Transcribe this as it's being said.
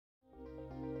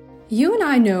You and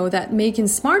I know that making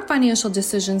smart financial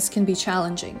decisions can be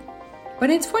challenging. But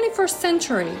in the 21st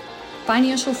century,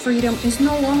 financial freedom is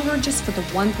no longer just for the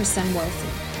 1%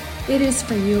 wealthy. It is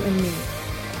for you and me.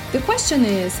 The question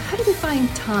is, how do we find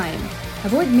time,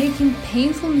 avoid making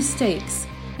painful mistakes,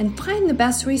 and find the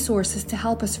best resources to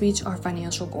help us reach our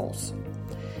financial goals?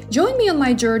 Join me on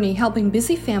my journey helping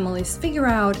busy families figure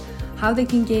out how they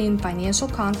can gain financial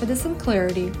confidence and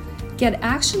clarity, get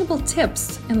actionable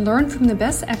tips, and learn from the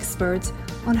best experts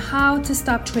on how to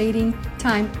stop trading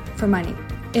time for money.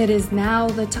 It is now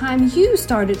the time you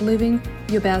started living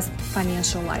your best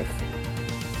financial life.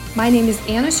 My name is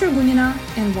Anna Shergunina,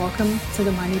 and welcome to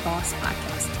the Money Boss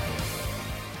Podcast.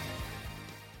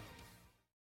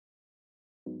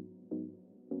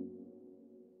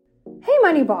 Hey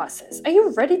Money Bosses, are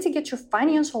you ready to get your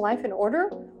financial life in order?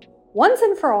 Once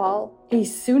and for all,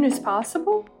 as soon as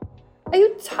possible? Are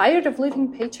you tired of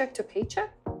living paycheck to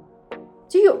paycheck?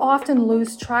 Do you often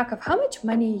lose track of how much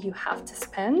money you have to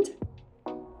spend?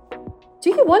 Do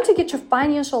you want to get your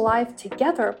financial life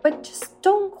together but just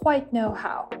don't quite know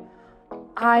how?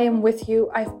 I am with you.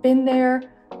 I've been there.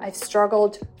 I've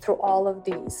struggled through all of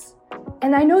these.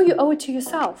 And I know you owe it to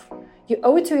yourself. You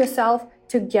owe it to yourself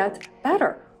to get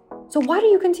better. So why do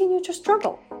you continue to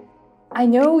struggle? I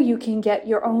know you can get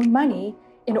your own money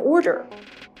in order.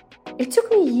 It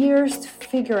took me years to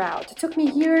figure out. It took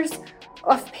me years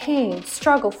of pain,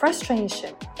 struggle,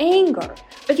 frustration, anger.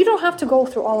 But you don't have to go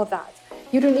through all of that.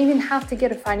 You don't even have to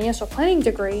get a financial planning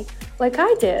degree like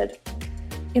I did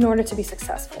in order to be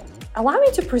successful. Allow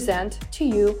me to present to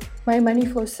you my Money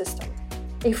Flow System,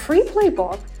 a free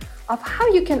playbook of how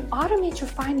you can automate your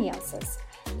finances,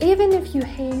 even if you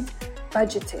hate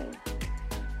budgeting.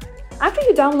 After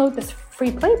you download this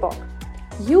free playbook,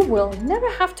 you will never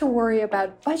have to worry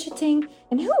about budgeting,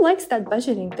 and who likes that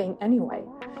budgeting thing anyway?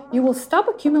 You will stop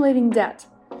accumulating debt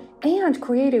and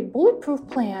create a bulletproof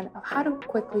plan of how to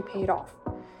quickly pay it off.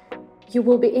 You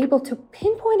will be able to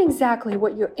pinpoint exactly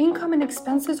what your income and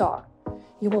expenses are.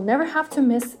 You will never have to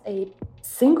miss a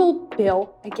single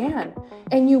bill again,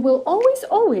 and you will always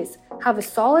have a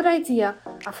solid idea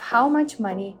of how much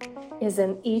money is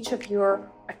in each of your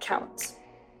accounts.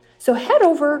 So head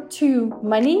over to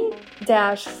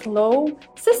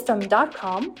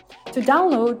money-flowsystem.com to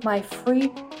download my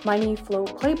free Money Flow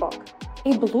Playbook,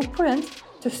 a blueprint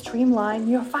to streamline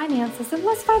your finances in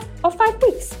less than 5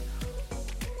 weeks.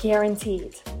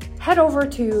 Guaranteed. Head over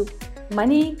to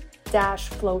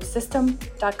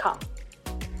money-flowsystem.com.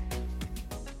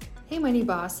 Hey Money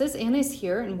Bosses, Anna is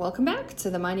here and welcome back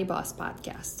to the Money Boss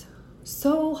Podcast.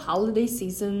 So holiday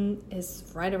season is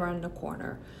right around the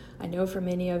corner. I know for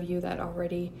many of you that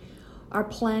already are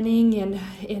planning and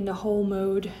in the whole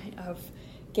mode of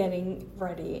getting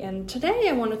ready. And today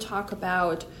I want to talk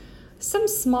about some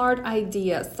smart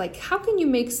ideas, like how can you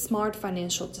make smart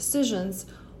financial decisions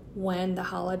when the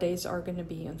holidays are going to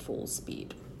be in full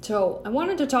speed. So I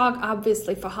wanted to talk,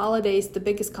 obviously, for holidays, the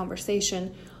biggest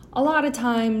conversation a lot of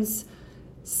times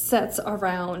sets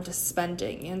around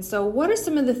spending. And so what are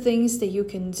some of the things that you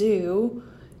can do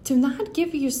to not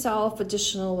give yourself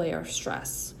additional layer of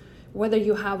stress? Whether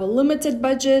you have a limited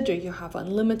budget or you have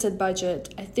unlimited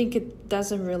budget, I think it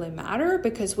doesn't really matter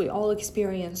because we all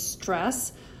experience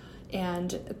stress.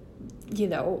 And,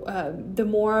 the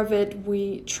more of it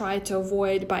we try to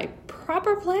avoid by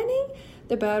proper planning,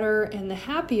 the better and the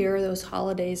happier those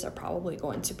holidays are probably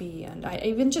going to be. And I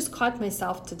even just caught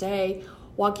myself today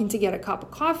walking to get a cup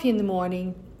of coffee in the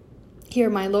morning here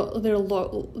in my little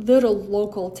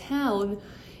local town,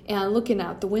 and looking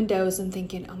out the windows and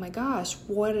thinking, oh my gosh,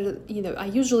 I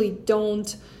usually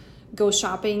don't go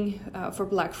shopping for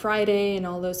Black Friday and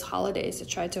all those holidays. I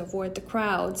try to avoid the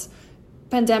crowds,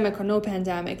 pandemic or no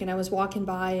pandemic. And I was walking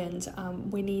by and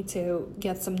we need to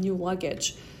get some new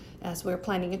luggage as we're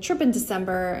planning a trip in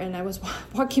December. And I was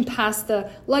walking past the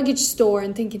luggage store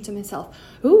and thinking to myself,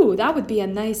 ooh, that would be a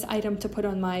nice item to put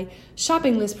on my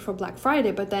shopping list for Black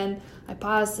Friday. But then I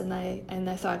paused and I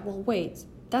thought, well, wait,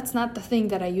 that's not the thing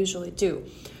that I usually do.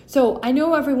 So I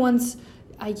know everyone's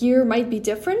year might be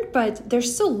different, but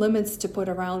there's still limits to put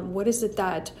around where is it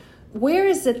that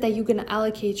you're going to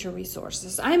allocate your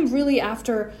resources. I'm really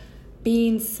after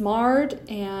being smart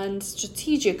and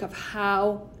strategic of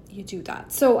how you do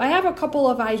that. So I have a couple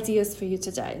of ideas for you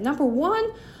today. Number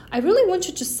one, I really want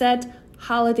you to set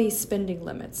holiday spending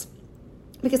limits,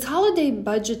 because holiday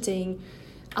budgeting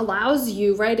allows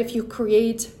you, right, if you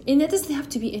create, and it doesn't have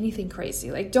to be anything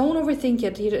crazy. Like, don't overthink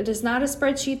it. It is not a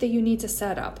spreadsheet that you need to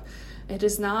set up. It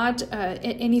is not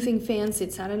anything fancy.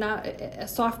 It's not a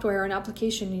software or an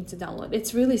application you need to download.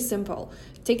 It's really simple.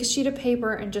 Take a sheet of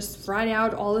paper and just write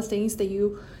out all the things that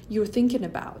you're thinking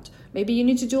about. Maybe you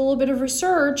need to do a little bit of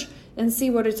research and see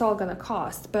what it's all going to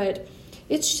cost. But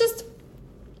it's just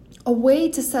a way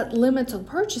to set limits on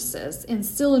purchases and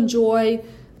still enjoy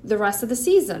the rest of the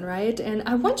season, right? And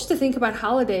I want you to think about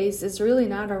holidays is really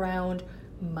not around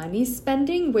money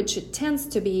spending, which it tends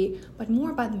to be, but more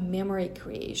about memory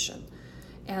creation.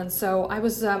 And so I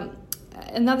was,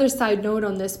 another side note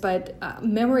on this, but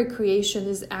memory creation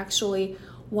is actually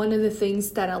one of the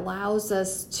things that allows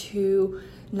us to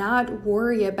not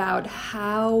worry about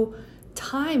how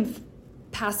time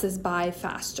passes by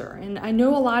faster. And I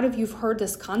know a lot of you've heard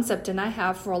this concept, and I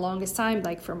have for a longest time,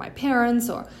 like for my parents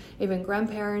or even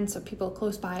grandparents or people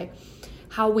close by,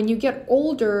 how when you get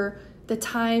older, the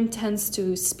time tends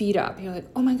to speed up. You're like,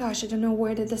 oh my gosh, I don't know,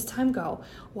 where did this time go?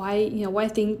 Why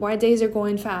days are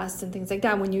going fast and things like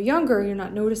that. When you're younger, you're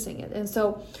not noticing it. And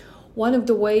so one of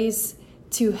the ways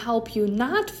to help you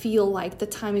not feel like the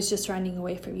time is just running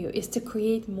away from you is to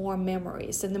create more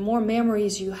memories. And the more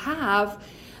memories you have,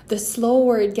 the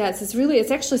slower it gets.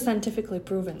 It's actually scientifically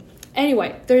proven.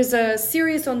 Anyway, there's a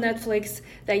series on Netflix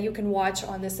that you can watch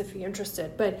on this if you're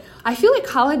interested. But I feel like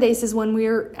holidays is when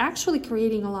we're actually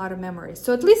creating a lot of memories.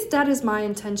 So at least that is my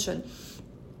intention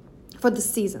for the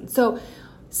season. So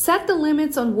set the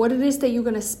limits on what it is that you're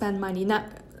going to spend money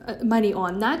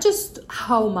on, not just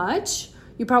how much.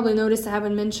 You probably noticed I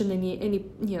haven't mentioned any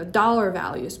dollar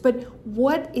values, but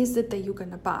what is it that you're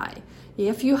going to buy?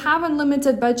 If you have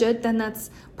unlimited budget, then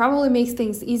that's probably makes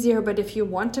things easier. But if you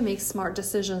want to make smart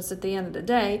decisions at the end of the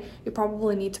day, you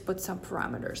probably need to put some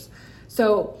parameters.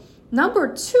 So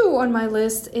number 2 on my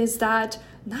list is that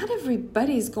not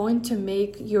everybody's going to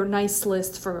make your nice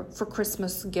list for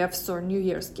Christmas gifts or New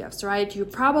Year's gifts, right? You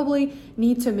probably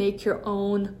need to make your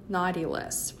own naughty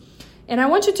list. And I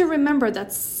want you to remember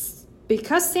that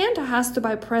because Santa has to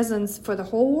buy presents for the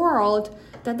whole world,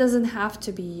 that doesn't have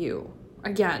to be you.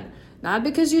 Again, not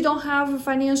because you don't have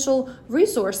financial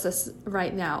resources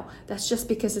right now. That's just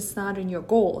because it's not in your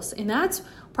goals. And that's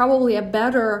probably a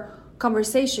better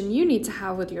conversation you need to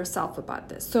have with yourself about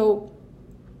this. So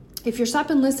if your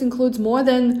shopping list includes more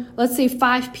than, let's say,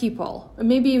 5 people, or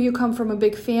maybe if you come from a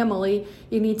big family,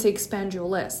 you need to expand your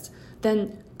list,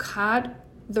 then cut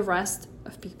the rest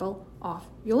of people off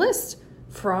your list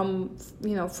from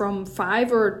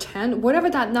 5 or 10, whatever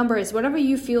that number is, whatever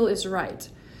you feel is right.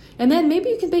 And then maybe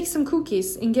you can bake some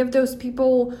cookies and give those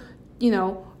people,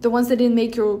 the ones that didn't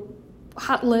make your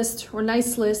hot list or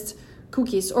nice list,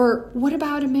 cookies. Or what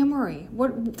about a memory?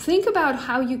 Think about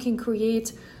how you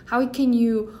can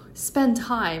you spend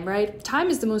time, right? Time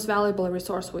is the most valuable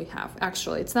resource we have,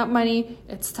 actually. It's not money,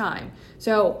 it's time.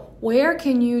 So where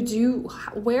can you do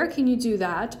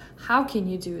that? How can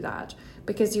you do that?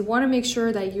 Because you want to make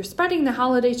sure that you're spreading the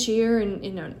holiday cheer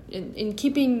and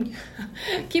keeping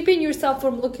yourself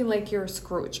from looking like you're a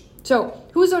Scrooge. So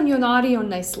who's on your naughty or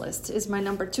nice list is my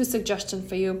number 2 suggestion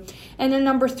for you. And then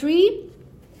number 3,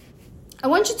 I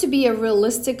want you to be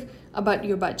realistic about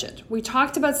your budget. We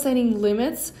talked about setting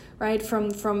limits, right,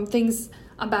 from things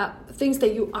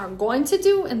that you are going to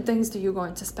do and things that you're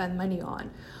going to spend money on.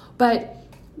 But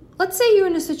let's say you're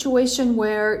in a situation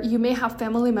where you may have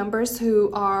family members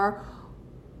who are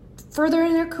further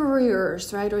in their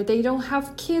careers, right? Or they don't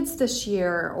have kids this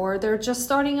year, or they're just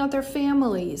starting out their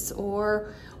families,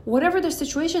 or whatever their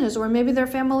situation is, or maybe their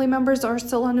family members are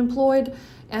still unemployed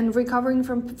and recovering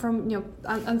from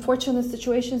unfortunate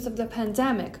situations of the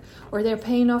pandemic, or they're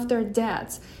paying off their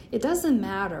debts. It doesn't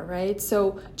matter, right?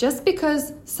 So just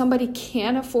because somebody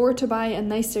can afford to buy a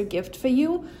nicer gift for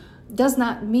you does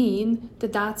not mean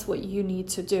that that's what you need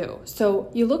to do. So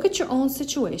you look at your own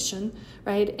situation,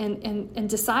 right, and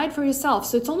decide for yourself.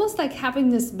 So it's almost like having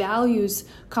this values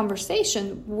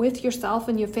conversation with yourself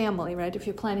and your family, right, if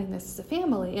you're planning this as a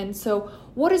family. And so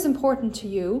what is important to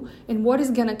you and what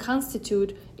is going to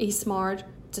constitute a smart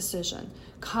decision?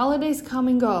 Holidays come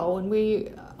and go, and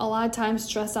we a lot of times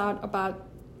stress out about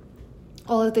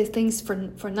all of these things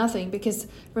for nothing, because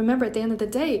remember, at the end of the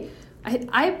day,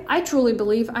 I truly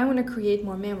believe I want to create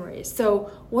more memories. So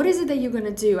what is it that you're going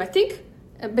to do? I think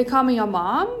becoming a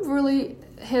mom really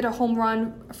hit a home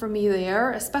run for me there,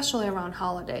 especially around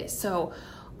holidays. So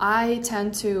I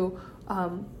tend to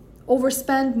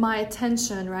overspend my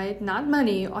attention, right? Not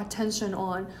money, attention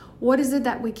on what is it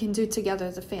that we can do together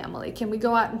as a family. Can we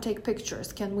go out and take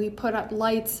pictures? Can we put up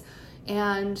lights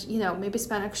and, maybe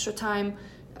spend extra time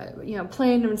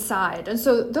playing inside? And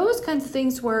so those kinds of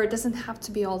things where it doesn't have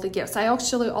to be all the gifts. I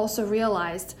actually also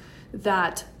realized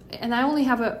that, and I only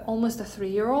have almost a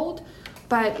 3-year-old,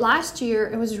 But last year,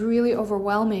 it was really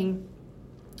overwhelming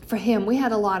for him. We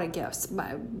had a lot of gifts.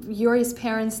 Yuri's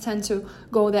parents tend to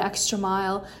go the extra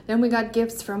mile. Then we got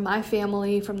gifts from my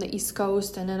family from the East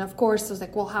Coast. And then, of course, I was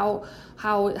like, well,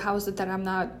 how is it that I'm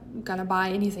not going to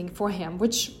buy anything for him?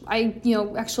 Which I,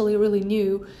 actually really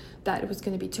knew that it was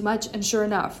going to be too much. And sure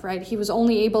enough, right, he was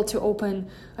only able to open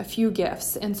a few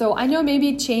gifts. And so I know maybe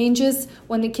it changes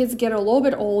when the kids get a little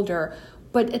bit older.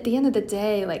 But at the end of the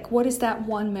day, like, what is that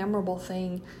one memorable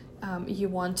thing you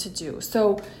want to do?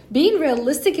 So being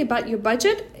realistic about your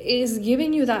budget is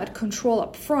giving you that control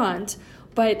up front,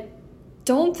 but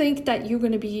don't think that you're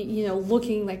going to be,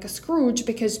 looking like a Scrooge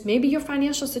because maybe your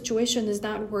financial situation is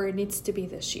not where it needs to be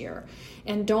this year.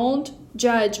 And don't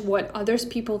judge what others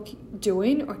people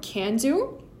doing or can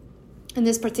do in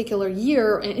this particular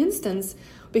year or instance,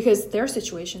 because their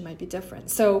situation might be different.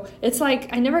 So it's like,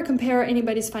 I never compare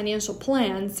anybody's financial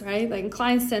plans, right? Like,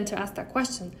 clients tend to ask that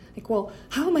question, like, well,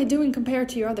 how am I doing compared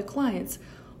to your other clients?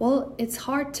 Well, it's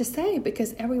hard to say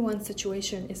because everyone's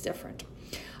situation is different.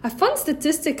 A fun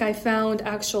statistic I found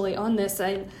actually on this,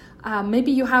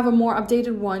 maybe you have a more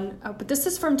updated one, but this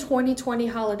is from 2020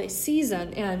 holiday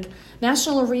season, and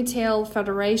National Retail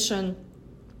Federation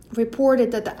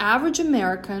reported that the average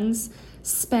Americans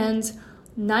spend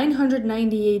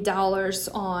 $998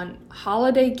 on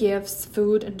holiday gifts,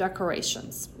 food, and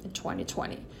decorations in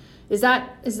 2020. Is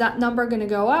that number going to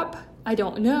go up? I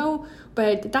don't know,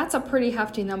 but that's a pretty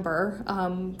hefty number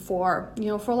for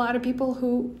a lot of people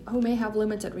who may have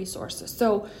limited resources.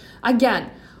 So again,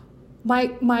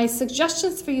 my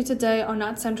suggestions for you today are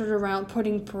not centered around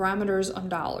putting parameters on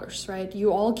dollars, right?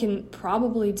 You all can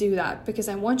probably do that because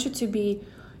I want you to be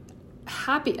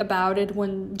happy about it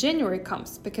when January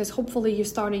comes, because hopefully you're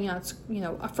starting out,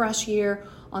 a fresh year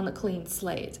on a clean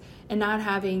slate and not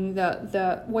having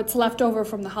the what's left over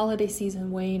from the holiday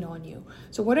season weighing on you.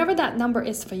 So whatever that number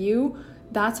is for you,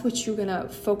 that's what you're gonna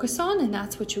focus on, and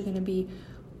that's what you're gonna be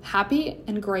happy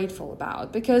and grateful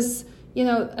about, because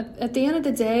at the end of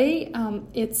the day,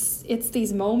 it's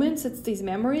these moments, it's these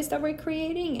memories that we're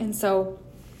creating, and so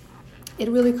it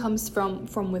really comes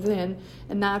from within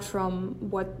and not from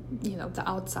what the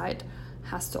outside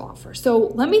has to offer. So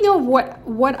let me know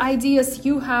what ideas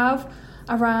you have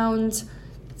around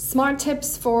smart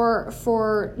tips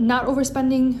for not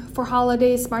overspending for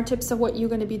holidays, smart tips of what you're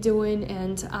going to be doing.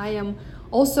 And I am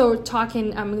also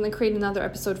I'm going to create another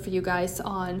episode for you guys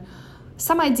on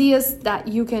some ideas that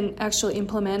you can actually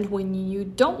implement when you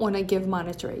don't want to give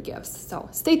monetary gifts. So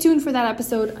stay tuned for that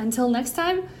episode. Until next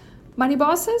time, Money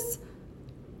Bosses,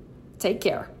 take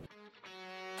care.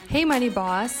 Hey Money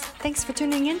Boss, thanks for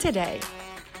tuning in today.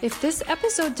 If this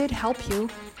episode did help you,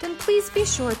 then please be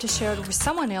sure to share it with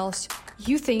someone else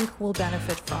you think will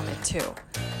benefit from it too.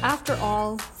 After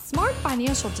all, smart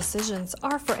financial decisions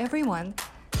are for everyone,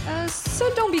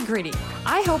 so don't be greedy.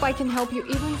 I hope I can help you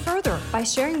even further by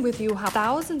sharing with you how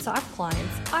thousands of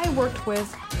clients I worked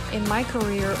with in my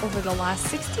career over the last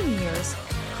 16 years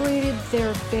created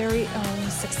their very own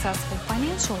successful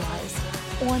financial lives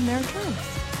on their terms.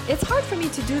 It's hard for me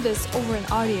to do this over an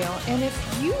audio, and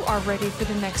if you are ready for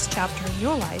the next chapter in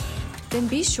your life, then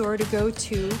be sure to go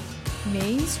to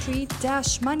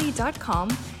mainstreet-money.com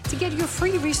to get your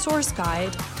free resource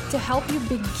guide to help you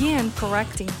begin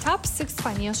correcting top 6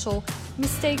 financial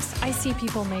mistakes I see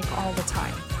people make all the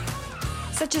time,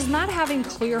 such as not having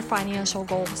clear financial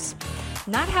goals,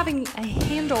 not having a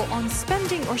handle on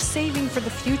spending or saving for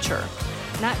the future,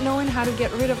 not knowing how to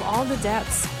get rid of all the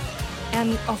debts,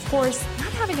 and of course,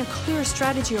 not having a clear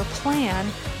strategy or plan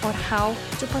on how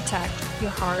to protect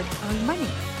your hard-earned money.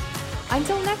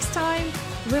 Until next time,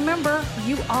 remember,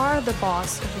 you are the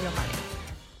boss of your money.